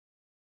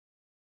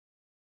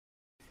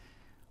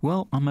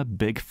Well, I'm a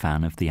big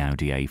fan of the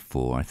Audi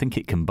A4. I think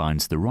it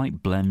combines the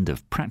right blend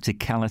of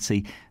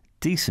practicality,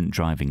 decent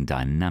driving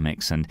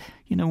dynamics, and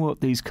you know what?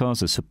 These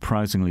cars are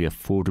surprisingly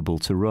affordable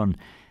to run.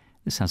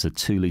 This has a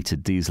 2-litre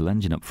diesel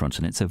engine up front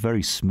and it's a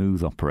very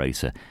smooth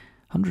operator.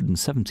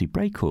 170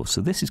 brake horse,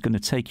 so this is going to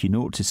take you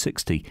 0 to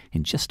 60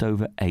 in just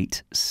over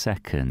 8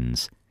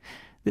 seconds.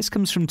 This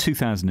comes from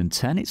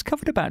 2010. It's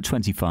covered about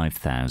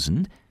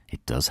 25,000.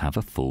 It does have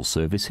a full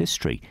service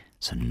history,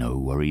 so no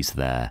worries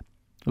there.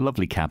 A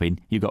lovely cabin,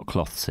 you've got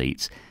cloth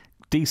seats,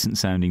 decent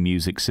sounding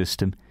music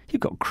system,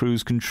 you've got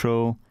cruise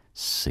control,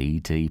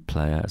 CD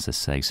player, as I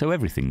say, so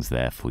everything's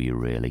there for you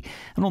really.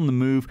 And on the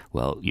move,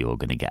 well, you're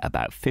going to get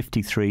about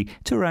 53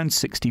 to around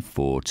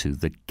 64 to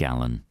the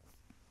gallon.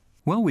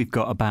 Well, we've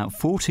got about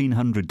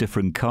 1,400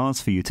 different cars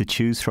for you to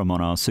choose from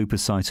on our super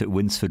site at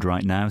Winsford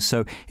right now,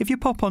 so if you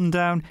pop on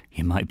down,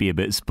 you might be a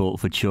bit spoilt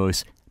for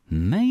choice.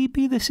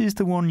 Maybe this is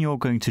the one you're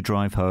going to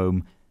drive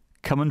home.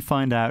 Come and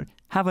find out.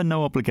 Have a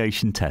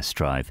no-obligation test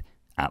drive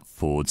at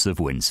Fords of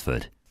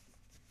Winsford.